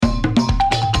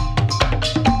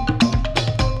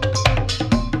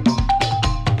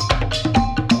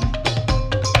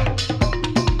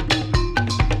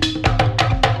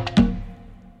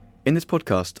this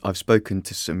podcast, I've spoken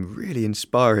to some really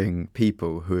inspiring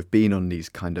people who have been on these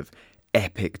kind of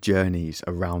epic journeys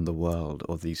around the world,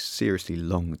 or these seriously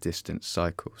long distance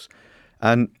cycles.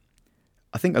 And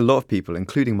I think a lot of people,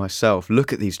 including myself,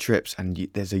 look at these trips and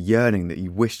there's a yearning that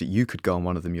you wish that you could go on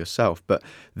one of them yourself. But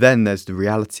then there's the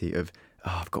reality of,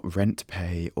 I've got rent to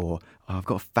pay, or I've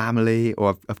got a family,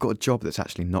 or I've got a job that's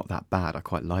actually not that bad. I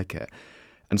quite like it.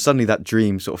 And suddenly that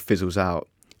dream sort of fizzles out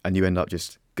and you end up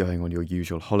just going on your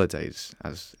usual holidays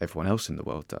as everyone else in the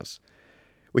world does.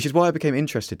 Which is why I became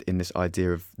interested in this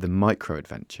idea of the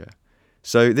microadventure.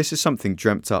 So this is something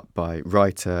dreamt up by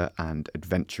writer and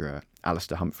adventurer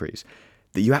Alastair Humphreys,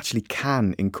 that you actually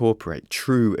can incorporate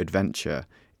true adventure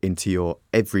into your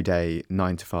everyday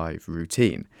 9-to-5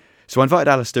 routine. So I invited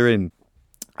Alastair in,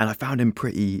 and I found him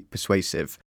pretty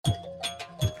persuasive.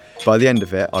 By the end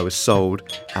of it, I was sold,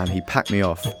 and he packed me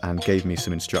off and gave me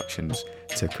some instructions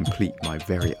to complete my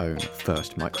very own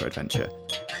first microadventure.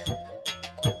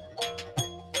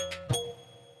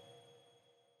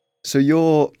 So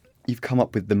you've come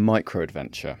up with the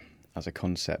microadventure as a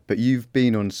concept, but you've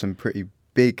been on some pretty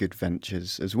big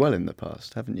adventures as well in the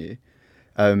past, haven't you?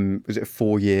 Was it a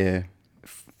four-year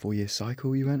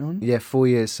cycle you went on? Yeah, 4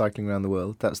 years cycling around the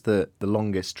world. That's the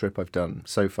longest trip I've done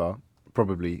so far,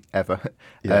 probably ever.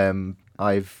 Yeah.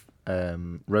 I've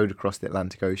rowed across the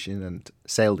Atlantic Ocean and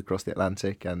sailed across the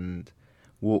Atlantic and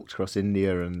walked across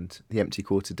India and the Empty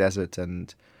Quarter Desert,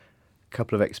 and a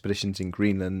couple of expeditions in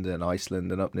Greenland and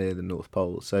Iceland and up near the North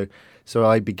Pole. So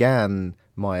I began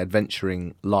my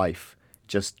adventuring life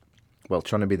just,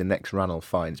 trying to be the next Ranulph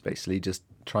Fiennes, basically, just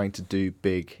trying to do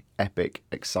big, epic,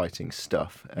 exciting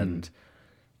stuff and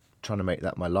trying to make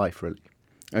that my life, really.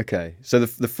 Okay, so the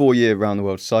 4-year round the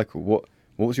world cycle, what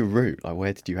was your route? Like,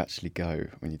 where did you actually go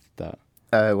when you did that?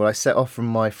 I set off from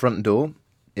my front door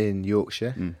in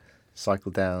Yorkshire,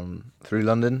 cycled down through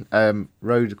London,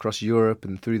 rode across Europe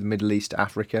and through the Middle East to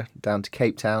Africa, down to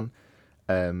Cape Town,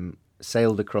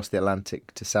 sailed across the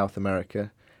Atlantic to South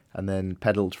America, and then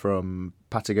pedalled from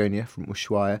Patagonia, from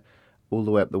Ushuaia, all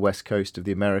the way up the west coast of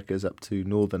the Americas up to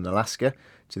northern Alaska,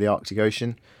 to the Arctic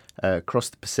Ocean, across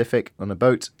the Pacific on a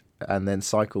boat, and then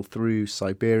cycled through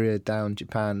Siberia, down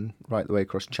Japan, right the way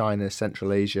across China,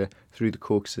 Central Asia, through the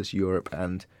Caucasus, Europe,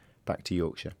 and back to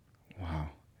Yorkshire. Wow.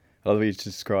 I love that you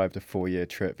described a 4-year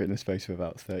trip in the space of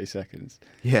about 30 seconds.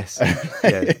 Yes.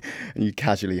 Yeah. And you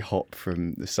casually hop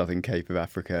from the southern Cape of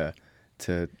Africa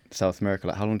to South America.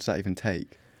 Like, how long does that even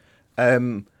take?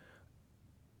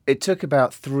 It took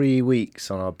about 3 weeks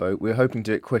on our boat. We were hoping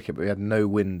to do it quicker, but we had no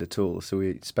wind at all. So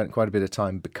we spent quite a bit of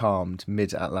time becalmed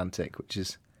mid-Atlantic, which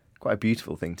is quite a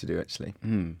beautiful thing to do, actually.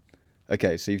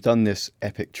 Okay, so you've done this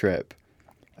epic trip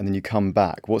and then you come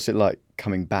back. What's it like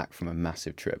coming back from a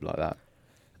massive trip like that?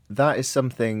 That is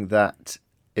something that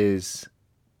is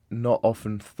not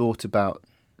often thought about,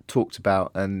 talked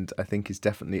about, and I think is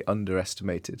definitely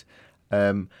underestimated.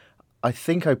 I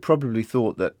think I probably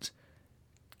thought that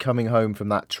coming home from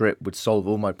that trip would solve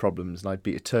all my problems and I'd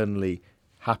be eternally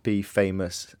happy,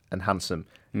 famous and handsome.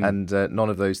 And none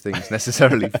of those things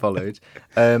necessarily followed.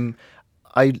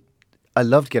 I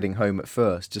loved getting home at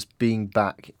first, just being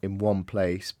back in one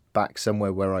place, back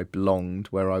somewhere where I belonged,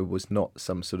 where I was not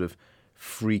some sort of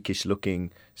freakish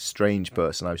looking strange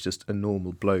person. I was just a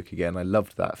normal bloke again. I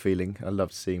loved that feeling. I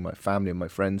loved seeing my family and my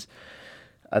friends.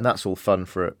 And that's all fun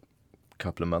for a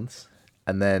couple of months.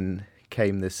 And then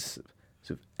came this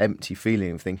sort of empty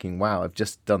feeling of thinking, wow, I've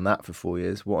just done that for 4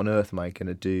 years. What on earth am I going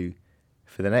to do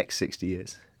for the next 60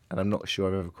 years? And I'm not sure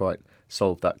I've ever quite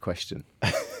solved that question.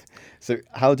 So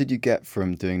how did you get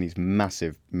from doing these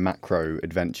massive macro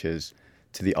adventures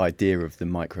to the idea of the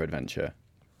micro adventure?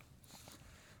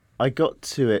 I got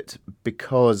to it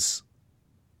because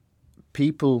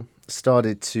people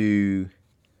started to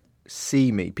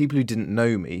see me, people who didn't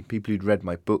know me, people who'd read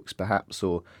my books perhaps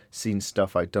or seen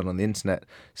stuff I'd done on the internet,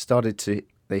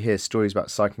 they hear stories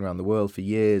about cycling around the world for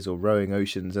years or rowing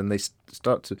oceans, and they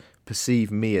start to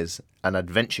perceive me as an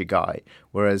adventure guy,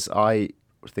 whereas I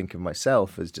think of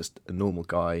myself as just a normal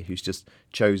guy who's just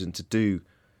chosen to do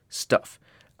stuff.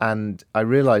 And I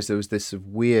realised there was this sort of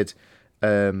weird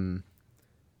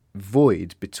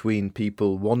void between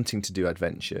people wanting to do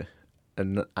adventure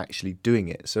and not actually doing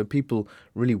it. So people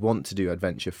really want to do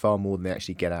adventure far more than they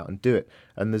actually get out and do it.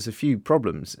 And there's a few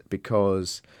problems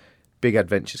because big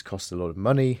adventures cost a lot of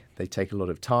money, they take a lot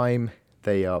of time,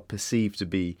 they are perceived to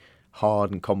be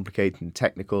hard and complicated and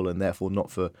technical and therefore not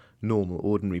for normal,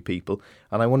 ordinary people.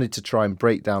 And I wanted to try and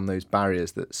break down those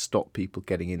barriers that stop people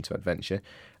getting into adventure.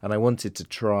 And I wanted to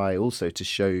try also to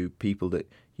show people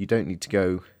that you don't need to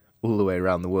go all the way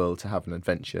around the world to have an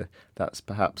adventure that's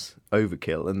perhaps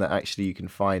overkill, and that actually you can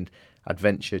find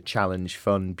adventure, challenge,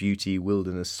 fun, beauty,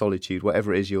 wilderness, solitude,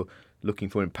 whatever it is you're looking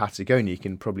for in Patagonia, you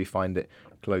can probably find it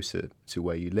closer to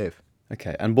where you live.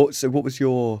 Okay, and what was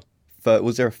your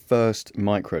was there a first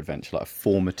micro-adventure, like a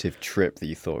formative trip that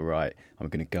you thought, right, I'm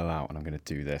going to go out and I'm going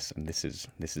to do this, and this is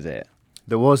it?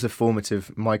 There was a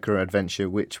formative micro-adventure,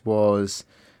 which was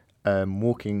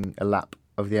walking a lap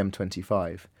of the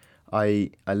M25.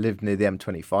 I lived near the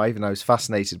M25, and I was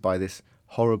fascinated by this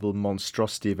horrible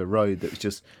monstrosity of a road that was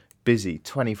just busy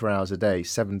 24 hours a day,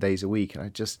 7 days a week. And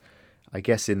I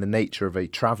guess in the nature of a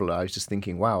traveller, I was just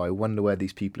thinking, wow, I wonder where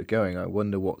these people are going. I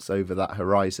wonder what's over that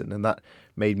horizon. And that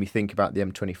made me think about the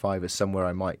M25 as somewhere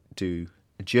I might do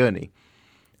a journey.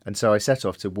 And so I set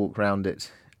off to walk around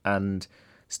it and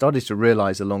started to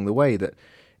realise along the way that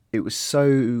it was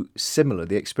so similar.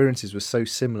 The experiences were so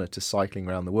similar to cycling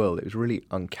around the world. It was really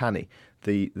uncanny.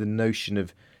 The notion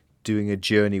of doing a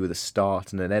journey with a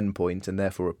start and an end point, and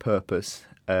therefore a purpose,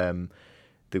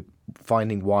 the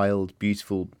finding wild,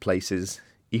 beautiful places,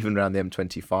 even around the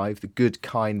M25, the good,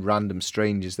 kind, random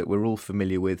strangers that we're all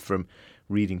familiar with from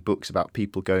reading books about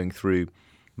people going through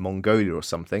Mongolia or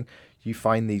something. You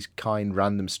find these kind,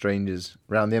 random strangers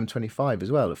around the M25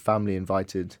 as well. A family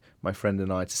invited my friend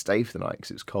and I to stay for the night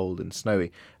because it was cold and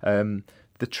snowy.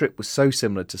 The trip was so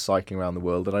similar to cycling around the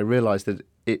world that I realised that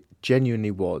it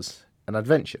genuinely was an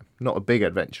adventure. Not a big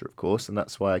adventure, of course, and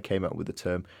that's why I came up with the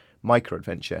term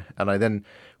microadventure. And I then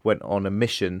went on a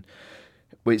mission,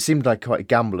 it seemed like quite a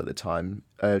gamble at the time,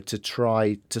 to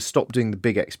try to stop doing the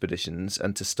big expeditions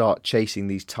and to start chasing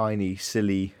these tiny,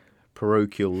 silly,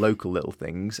 parochial, local little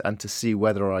things, and to see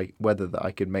whether I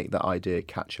could make that idea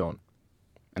catch on.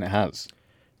 And it has.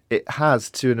 It has,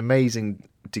 to an amazing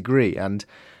degree, and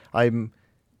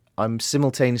I'm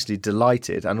simultaneously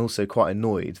delighted and also quite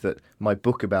annoyed that my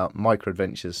book about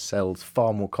microadventures sells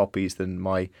far more copies than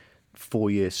my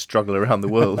 4-year struggle around the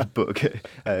world book.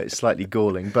 It's slightly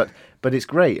galling, but it's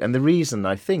great. And the reason,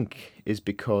 I think, is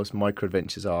because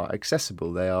microadventures are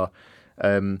accessible.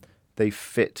 They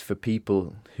fit for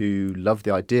people who love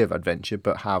the idea of adventure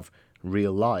but have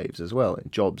real lives as well, and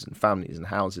jobs and families and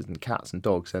houses and cats and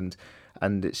dogs, and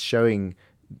it's showing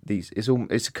these.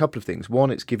 It's a couple of things. One,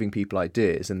 it's giving people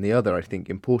ideas, and the other, I think,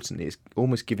 importantly, is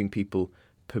almost giving people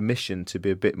permission to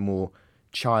be a bit more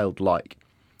childlike.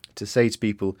 To say to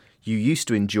people, you used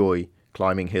to enjoy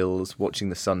climbing hills, watching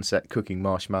the sunset, cooking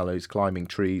marshmallows, climbing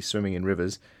trees, swimming in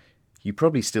rivers. You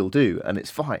probably still do, and it's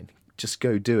fine. Just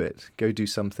go do it. Go do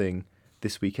something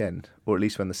this weekend, or at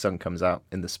least when the sun comes out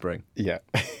in the spring. Yeah.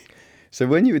 So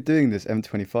when you were doing this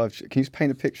M25, can you just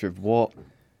paint a picture of what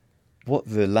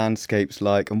the landscape's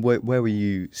like, and where were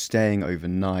you staying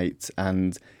overnight,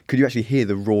 and could you actually hear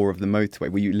the roar of the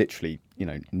motorway? Were you literally,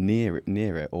 near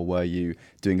it, or were you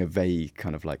doing a vague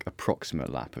kind of like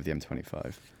approximate lap of the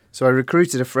M25? So I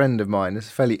recruited a friend of mine, a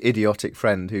fairly idiotic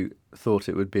friend who thought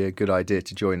it would be a good idea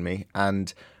to join me,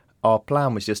 and our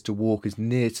plan was just to walk as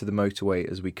near to the motorway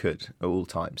as we could at all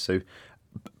times. So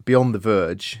beyond the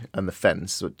verge and the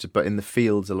fence, but in the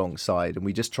fields alongside. And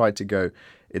we just tried to go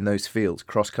in those fields,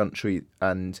 cross-country,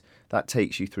 and that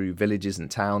takes you through villages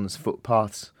and towns,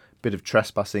 footpaths, a bit of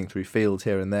trespassing through fields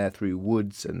here and there, through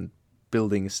woods and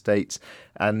building estates,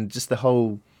 and just the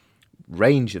whole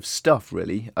range of stuff,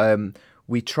 really.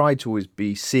 We tried to always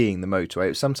be seeing the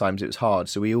motorway. Sometimes it was hard,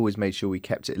 so we always made sure we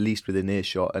kept it at least within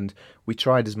earshot, and we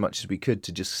tried as much as we could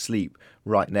to just sleep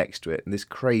right next to it. And this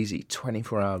crazy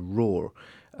 24-hour roar,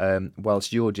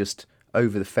 whilst you're just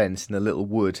over the fence in a little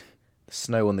wood, the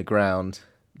snow on the ground,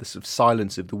 the sort of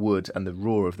silence of the wood and the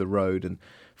roar of the road, and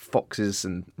foxes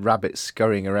and rabbits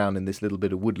scurrying around in this little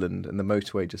bit of woodland, and the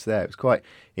motorway just there. It was quite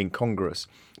incongruous,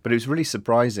 but it was really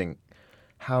surprising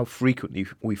how frequently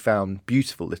we found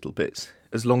beautiful little bits,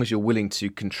 as long as you're willing to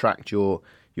contract your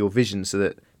vision so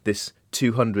that this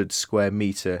 200 square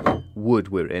metre wood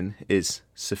we're in is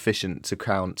sufficient to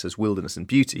count as wilderness and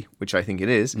beauty, which I think it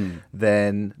is,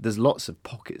 then there's lots of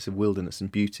pockets of wilderness and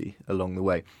beauty along the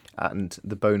way, and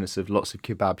the bonus of lots of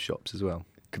kebab shops as well.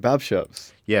 Kebab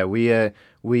shops? Yeah, we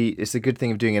it's a good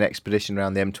thing of doing an expedition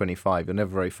around the M25. You're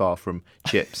never very far from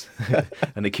chips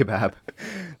and a kebab.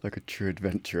 Like a true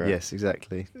adventurer. Yes,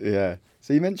 exactly. Yeah.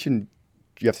 So you mentioned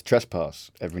you have to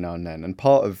trespass every now and then, and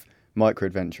part of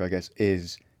microadventure, I guess,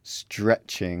 is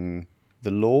stretching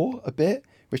the law a bit,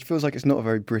 which feels like it's not a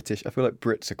very British. I feel like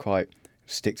Brits are quite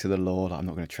stick to the law. Like, I'm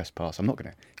not going to trespass. I'm not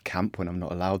going to camp when I'm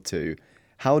not allowed to.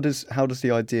 How does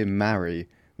the idea marry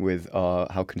with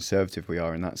how conservative we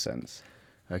are in that sense?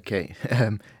 Okay.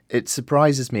 It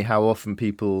surprises me how often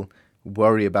people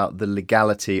worry about the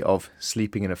legality of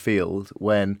sleeping in a field,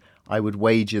 when I would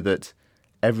wager that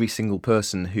every single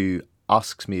person who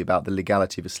asks me about the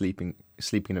legality of sleeping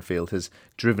sleeping in a field has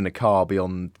driven a car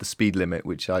beyond the speed limit,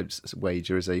 which I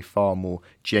wager is a far more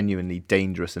genuinely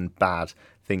dangerous and bad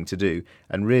thing to do.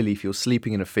 And really, if you're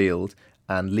sleeping in a field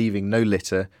and leaving no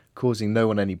litter, causing no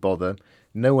one any bother,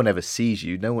 no one ever sees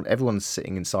you, everyone's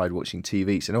sitting inside watching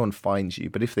TV, so no one finds you.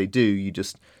 But if they do, you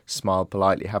just smile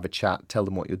politely, have a chat, tell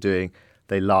them what you're doing.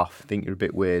 They laugh, think you're a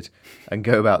bit weird, and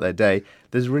go about their day.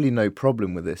 There's really no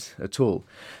problem with this at all.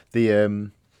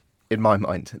 In my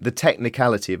mind, the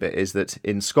technicality of it is that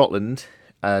in Scotland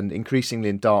and increasingly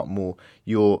in Dartmoor,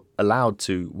 you're allowed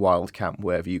to wild camp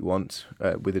wherever you want,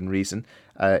 within reason.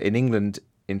 In England,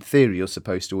 in theory, you're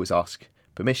supposed to always ask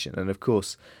permission, and of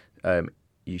course,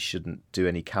 you shouldn't do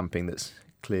any camping that's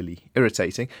clearly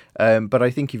irritating. But I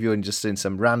think if you're just in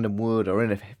some random wood or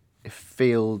in a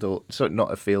field, or sorry,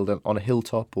 not a field, on a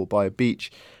hilltop or by a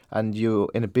beach, and you're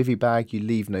in a bivvy bag, you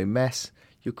leave no mess,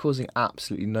 you're causing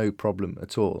absolutely no problem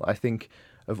at all. I think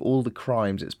of all the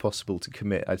crimes it's possible to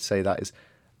commit, I'd say that is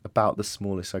about the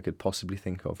smallest I could possibly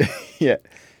think of. Yeah.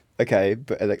 Okay,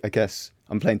 but I guess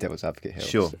I'm playing devil's advocate here.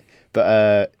 Sure. Obviously.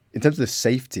 But in terms of the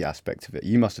safety aspect of it,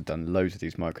 you must have done loads of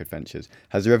these micro-adventures.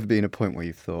 Has there ever been a point where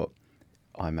you thought,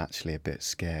 I'm actually a bit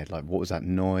scared? Like, what was that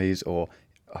noise? Or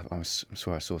I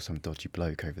swear I saw some dodgy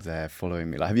bloke over there following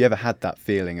me. Like, have you ever had that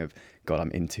feeling of, God,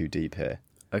 I'm in too deep here?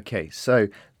 Okay, so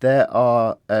there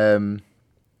are a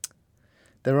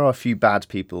few bad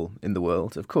people in the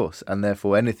world, of course, and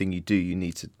therefore anything you do, you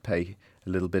need to pay a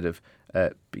little bit of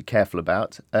be careful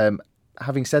about.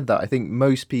 Having said that, I think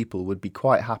most people would be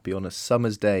quite happy on a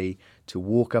summer's day to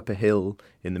walk up a hill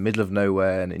in the middle of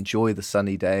nowhere and enjoy the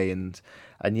sunny day, and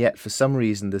yet for some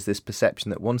reason there's this perception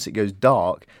that once it goes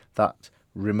dark, that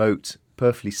remote,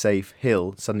 perfectly safe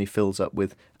hill suddenly fills up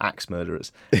with axe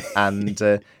murderers. And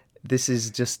this is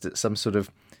just some sort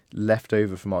of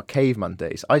leftover from our caveman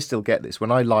days. I still get this.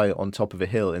 When I lie on top of a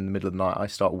hill in the middle of the night, I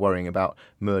start worrying about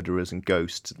murderers and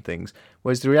ghosts and things.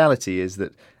 Whereas the reality is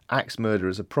that axe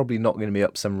murderers are probably not going to be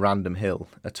up some random hill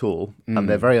at all. And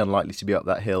they're very unlikely to be up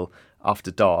that hill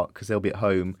after dark, because they'll be at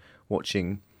home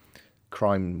watching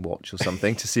Crime Watch or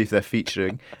something to see if they're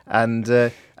featuring, and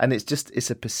it's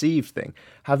a perceived thing.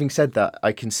 Having said that,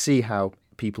 I can see how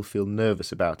people feel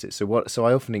nervous about it. So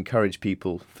I often encourage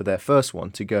people for their first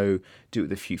one to go do it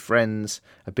with a few friends.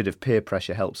 A bit of peer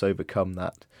pressure helps overcome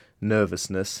that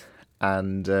nervousness,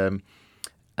 and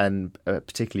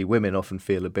particularly women often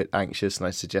feel a bit anxious, and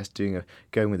I suggest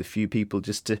going with a few people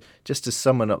just to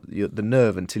summon up the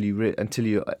nerve until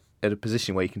you're at a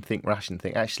position where you can think rationally,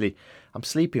 think, actually, I'm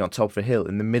sleeping on top of a hill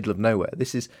in the middle of nowhere.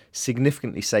 This is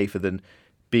significantly safer than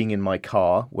being in my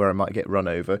car where I might get run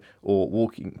over,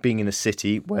 or being in a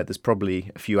city where there's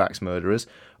probably a few axe murderers,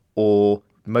 or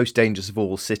most dangerous of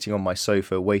all, sitting on my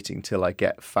sofa waiting till I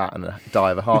get fat and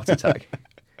die of a heart attack.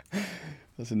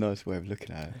 That's a nice way of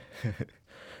looking at it.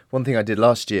 One thing I did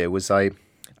last year was I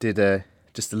did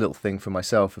just a little thing for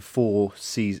myself of 4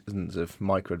 seasons of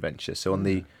Microadventure. So on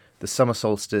the summer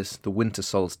solstice, the winter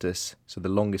solstice, so the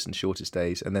longest and shortest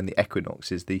days, and then the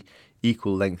equinox is the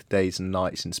equal length days and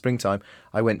nights in springtime,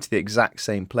 I went to the exact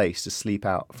same place to sleep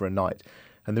out for a night.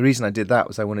 And the reason I did that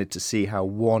was I wanted to see how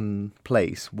one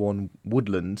place, one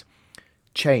woodland,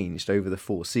 changed over the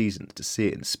 4 seasons, to see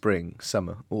it in spring,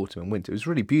 summer, autumn and winter. It was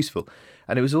really beautiful.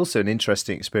 And it was also an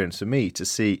interesting experience for me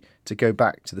to go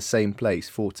back to the same place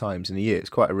 4 times in a year. It's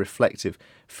quite a reflective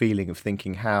feeling of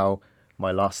thinking how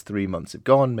my last 3 months have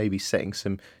gone, maybe setting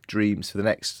some dreams for the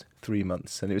next 3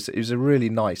 months. And it was a really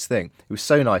nice thing. It was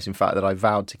so nice, in fact, that I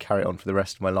vowed to carry it on for the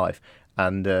rest of my life.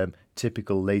 And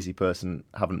typical lazy person,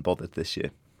 haven't bothered this year.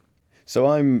 So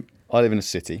I live in a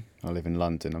city. I live in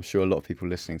London. I'm sure a lot of people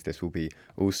listening to this will be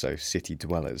also city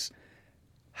dwellers.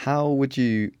 How would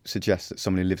you suggest that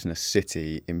someone who lives in a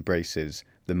city embraces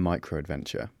the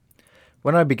microadventure?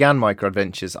 When I began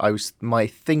Microadventures, my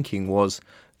thinking was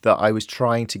that I was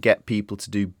trying to get people to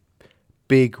do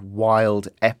big, wild,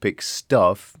 epic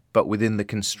stuff, but within the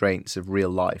constraints of real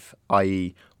life,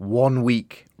 i.e. 1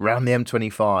 week round the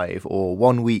M25 or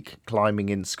 1 week climbing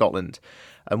in Scotland.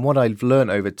 And what I've learned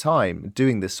over time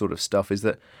doing this sort of stuff is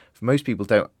that most people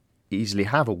don't easily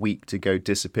have a week to go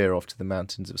disappear off to the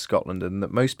mountains of Scotland, and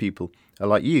that most people are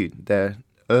like you. They're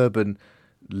urban,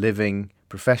 living,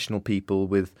 professional people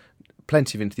with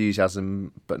plenty of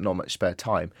enthusiasm but not much spare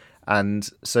time. And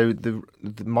so the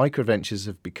microadventures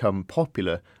have become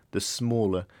popular the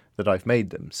smaller that I've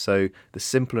made them. So the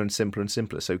simpler and simpler and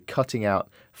simpler. So cutting out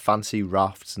fancy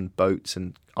rafts and boats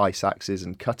and ice axes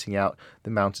and cutting out the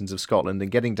mountains of Scotland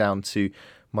and getting down to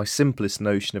my simplest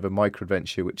notion of a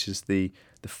microadventure, which is the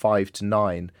 5 to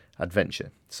 9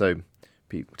 adventure. So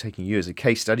taking you as a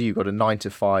case study, you've got a 9 to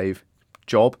 5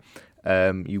 job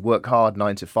You work hard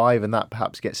 9 to 5, and that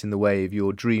perhaps gets in the way of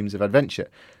your dreams of adventure.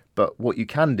 But what you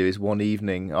can do is one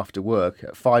evening after work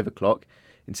at 5 o'clock,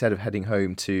 instead of heading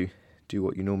home to do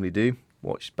what you normally do,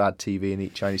 watch bad TV and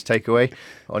eat Chinese takeaway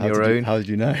on your own. How did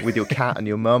you know? With your cat and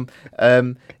your mum,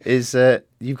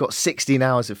 you've got 16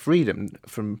 hours of freedom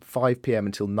from 5 p.m.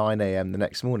 until 9 a.m. the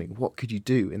next morning. What could you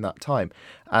do in that time?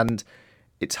 And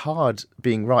it's hard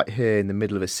being right here in the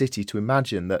middle of a city to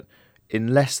imagine that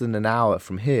in less than an hour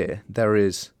from here, there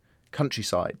is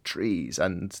countryside, trees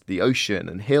and the ocean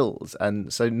and hills.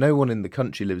 And so no one in the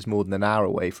country lives more than an hour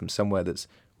away from somewhere that's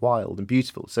wild and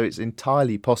beautiful. So it's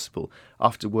entirely possible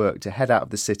after work to head out of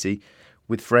the city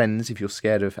with friends if you're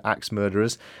scared of axe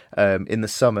murderers, in the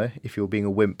summer if you're being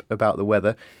a wimp about the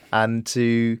weather, and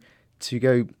to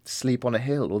go sleep on a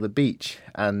hill or the beach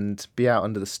and be out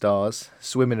under the stars,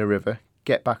 swim in a river,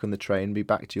 get back on the train, be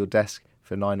back to your desk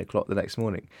for 9 o'clock the next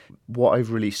morning. What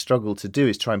I've really struggled to do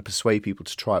is try and persuade people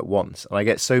to try it once. And I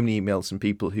get so many emails from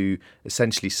people who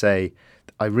essentially say,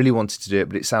 I really wanted to do it,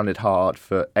 but it sounded hard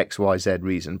for X, Y, Z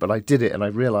reason. But I did it and I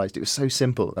realised it was so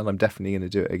simple, and I'm definitely going to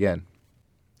do it again.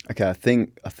 Okay, I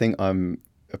think I'm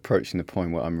approaching the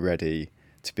point where I'm ready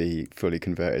to be fully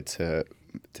converted to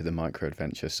the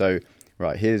microadventure. So,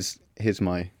 right, here's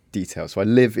my details. So I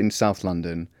live in South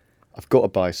London. I've got a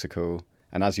bicycle,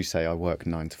 and as you say, I work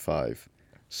 9 to 5.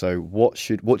 So what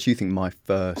do you think my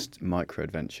first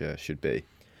microadventure should be?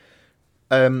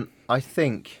 I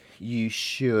think you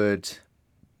should.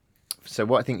 So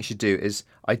what I think you should do is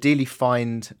ideally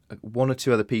find one or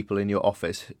two other people in your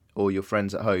office or your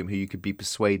friends at home who you could be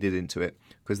persuaded into it,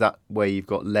 because that way you've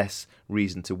got less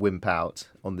reason to wimp out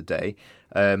on the day.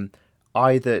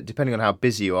 Either, depending on how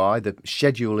busy you are, either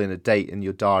schedule in a date in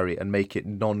your diary and make it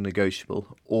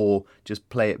non-negotiable, or just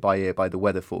play it by ear by the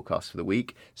weather forecast for the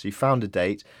week. So you found a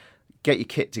date, get your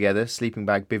kit together, sleeping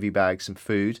bag, bivvy bag, some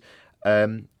food,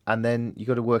 and then you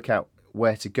got to work out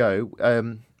where to go.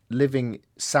 Living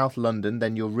South London,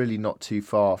 then you're really not too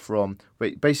far from...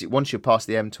 Basically, once you're past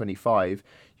the M25,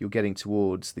 you're getting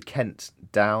towards the Kent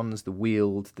Downs, the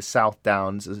Weald, the South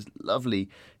Downs. There's lovely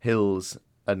hills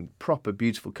and proper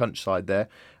beautiful countryside there,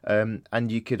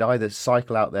 and you could either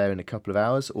cycle out there in a couple of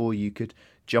hours, or you could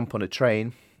jump on a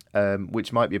train,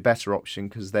 which might be a better option,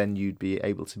 because then you'd be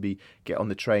able to get on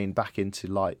the train back into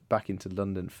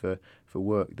London for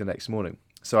work the next morning.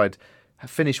 So I'd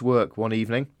finish work one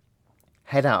evening,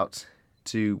 head out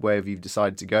to wherever you've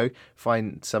decided to go,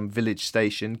 find some village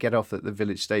station, get off at the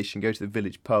village station, go to the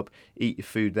village pub, eat your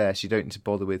food there so you don't need to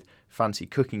bother with fancy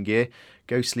cooking gear,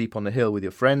 go sleep on the hill with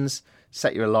your friends,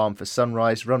 set your alarm for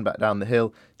sunrise, run back down the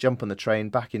hill, jump on the train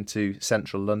back into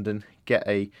central London, get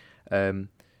a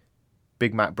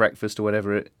Big Mac breakfast or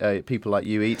whatever people like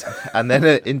you eat, and then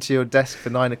into your desk for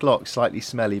 9 o'clock, slightly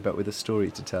smelly but with a story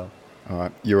to tell. All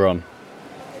right, you're on.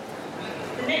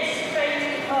 The next train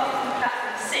to depart from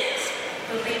platform 6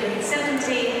 will be the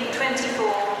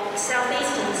 1724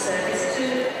 Southeastern service to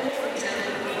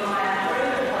Orpington via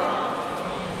Grove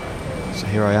Park. So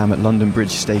here I am at London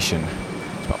Bridge Station.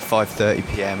 It's about 5:30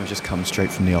 p.m. I've just come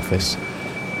straight from the office.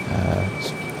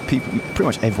 Pretty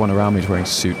much everyone around me is wearing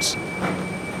suits,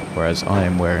 whereas I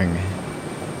am wearing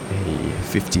a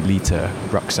 50-litre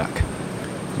rucksack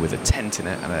with a tent in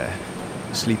it and a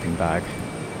sleeping bag.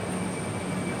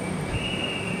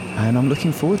 And I'm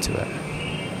looking forward to it.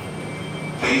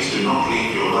 Please do not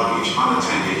leave your luggage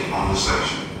unattended on the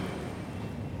station.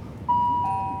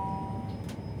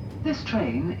 This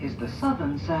train is the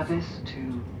southern service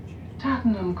to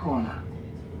Tattenham Corner.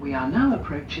 We are now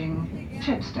approaching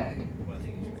Chipstead.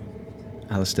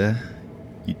 Alastair,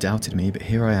 you doubted me, but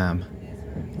here I am,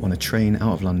 on a train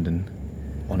out of London,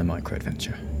 on a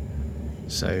microadventure.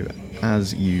 So,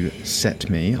 as you set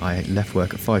me, I left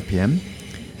work at 5 p.m,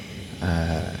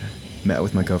 met up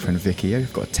with my girlfriend Vicky.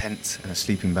 I've got a tent and a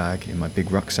sleeping bag in my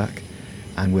big rucksack,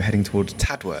 and we're heading towards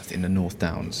Tadworth in the North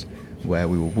Downs, where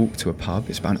we will walk to a pub.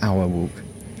 It's about an hour walk,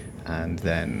 and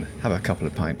then have a couple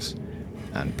of pints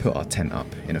and put our tent up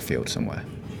in a field somewhere.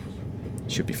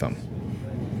 Should be fun.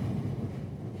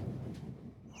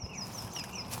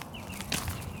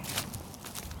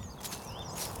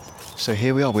 So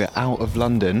here we are, we're out of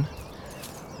London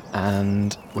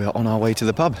and we're on our way to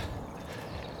the pub.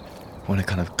 We're on a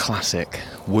kind of classic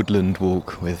woodland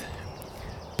walk with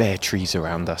bare trees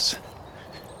around us.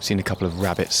 Seen a couple of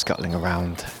rabbits scuttling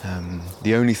around.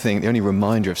 The only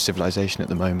reminder of civilization at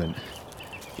the moment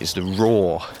is the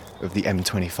roar of the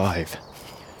M25,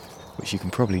 which you can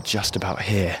probably just about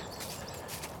hear.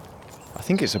 I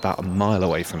think it's about a mile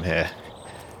away from here,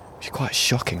 which is quite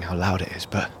shocking how loud it is,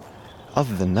 but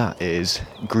other than that, it is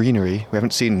greenery. We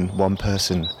haven't seen one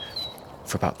person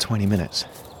for about 20 minutes.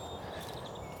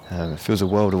 It feels a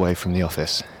world away from the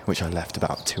office, which I left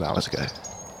about 2 hours ago.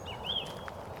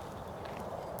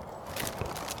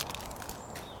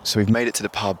 So we've made it to the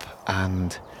pub,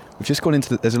 and we've just gone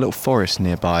into there's a little forest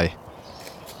nearby.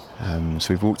 So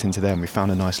we've walked into there and we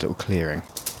found a nice little clearing.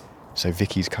 So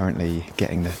Vicky's currently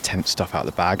getting the tent stuff out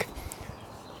of the bag.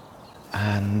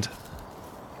 And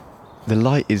the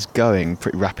light is going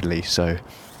pretty rapidly, so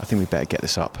I think we better get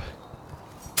this up.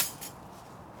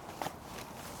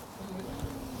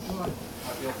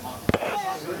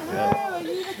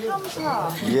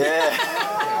 Yeah.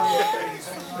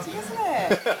 Isn't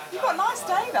it? You've got a nice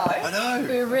day though. I know.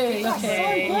 We're really lucky.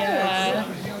 Yeah.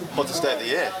 Hottest day of the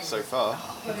year so far.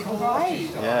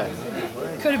 Great. Yeah.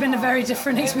 Could have been a very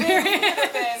different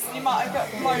experience. You might have got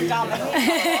blown down the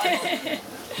hill.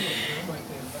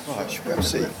 Right, should we have a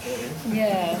seat?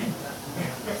 Yeah.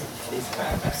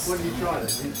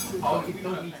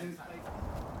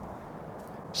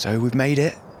 So we've made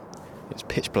it. It's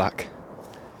pitch black.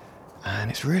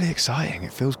 And it's really exciting.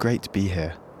 It feels great to be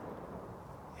here.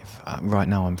 Right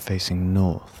now I'm facing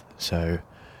north, so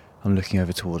I'm looking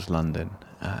over towards London,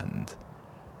 and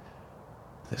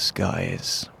the sky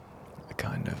is a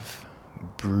kind of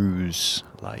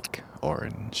bruise-like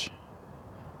orange.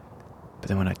 But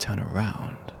then when I turn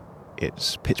around,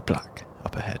 it's pitch black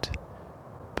up ahead.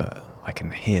 But I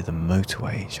can hear the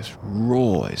motorway just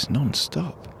roars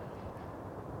non-stop.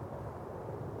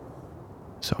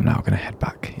 So I'm now going to head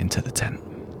back into the tent.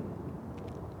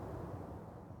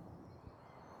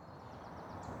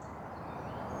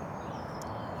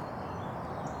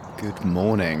 Good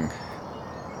morning.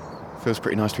 Feels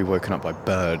pretty nice to be woken up by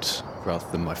birds rather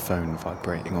than my phone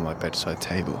vibrating on my bedside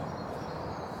table.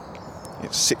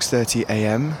 It's 6:30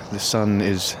 a.m. The sun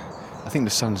is, I think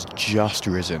the sun's just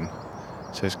risen,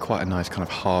 so it's quite a nice kind of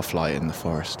half light in the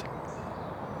forest.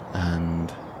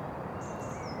 And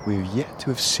we've yet to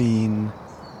have seen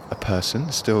a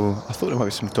person. Still, I thought there might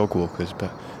be some dog walkers,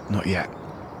 but not yet.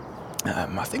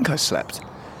 I think I slept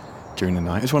during the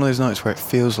night. It's one of those nights where it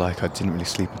feels like I didn't really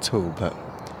sleep at all, but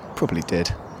probably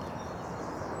did.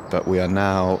 But we are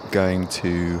now going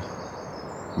to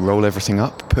roll everything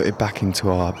up, put it back into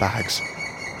our bags.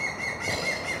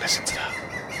 Oh, listen to that.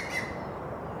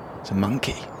 It's a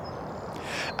monkey.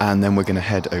 And then we're going to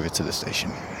head over to the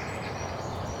station.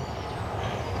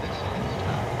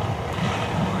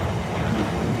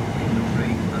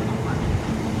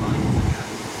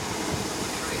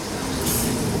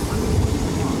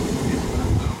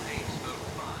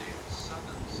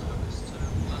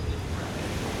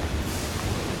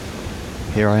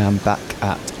 Here I am back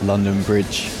at London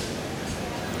Bridge,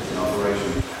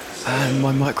 and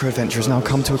my Microadventure has now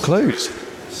come to a close.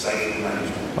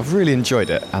 I've really enjoyed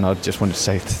it, and I just wanted to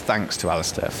say thanks to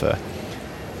Alastair for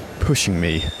pushing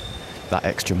me that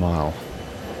extra mile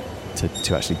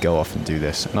to actually go off and do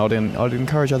this, and I'd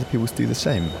encourage other people to do the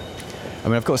same. I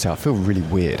mean, I've got to say, I feel really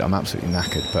weird. I'm absolutely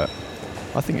knackered, but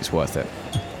I think it's worth it.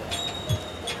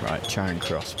 Right, Charing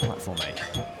Cross, platform 8.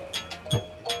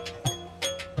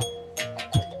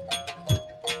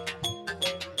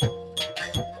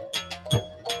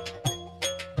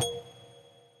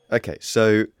 Okay,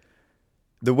 so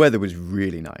the weather was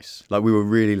really nice. Like, we were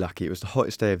really lucky. It was the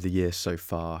hottest day of the year so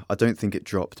far. I don't think it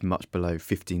dropped much below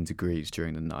 15 degrees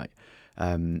during the night.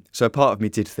 So a part of me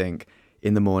did think,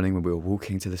 in the morning when we were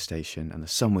walking to the station and the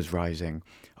sun was rising,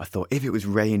 I thought if it was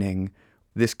raining,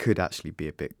 this could actually be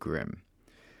a bit grim.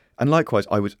 And likewise,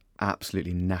 I was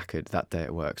absolutely knackered that day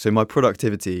at work. So my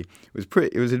productivity was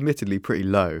admittedly pretty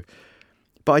low.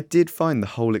 But I did find the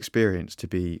whole experience to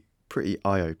be pretty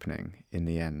eye-opening in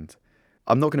the end.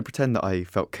 I'm not going to pretend that I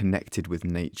felt connected with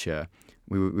nature.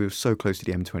 We were so close to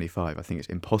the M25, I think it's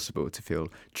impossible to feel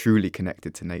truly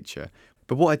connected to nature.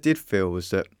 But what I did feel was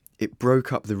that it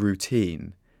broke up the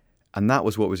routine, and that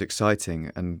was what was exciting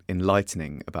and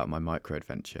enlightening about my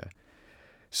microadventure.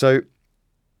 So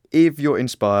if you're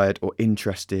inspired or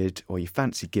interested, or you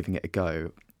fancy giving it a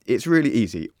go, it's really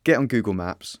easy. Get on Google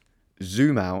Maps,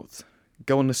 zoom out,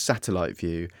 go on the satellite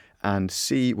view, and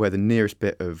see where the nearest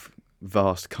bit of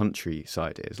vast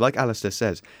countryside is. Like Alastair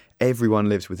says, everyone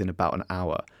lives within about an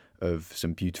hour of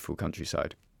some beautiful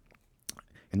countryside.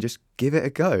 And just give it a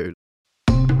go.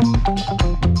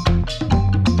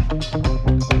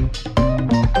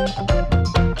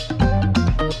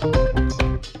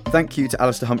 Thank you to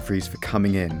Alastair Humphreys for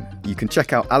coming in. You can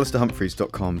check out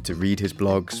alastairhumphreys.com to read his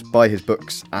blogs, buy his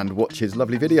books, and watch his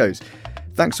lovely videos.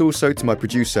 Thanks also to my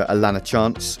producer Alana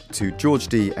Chance, to George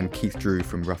D and Keith Drew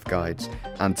from Rough Guides,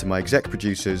 and to my exec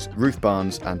producers Ruth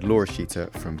Barnes and Laura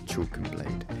Sheeter from Chalk and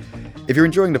Blade. If you're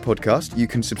enjoying the podcast, you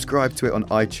can subscribe to it on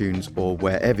iTunes or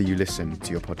wherever you listen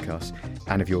to your podcasts.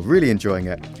 And if you're really enjoying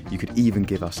it, you could even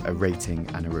give us a rating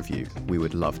and a review. We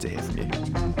would love to hear from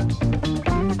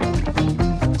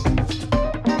you.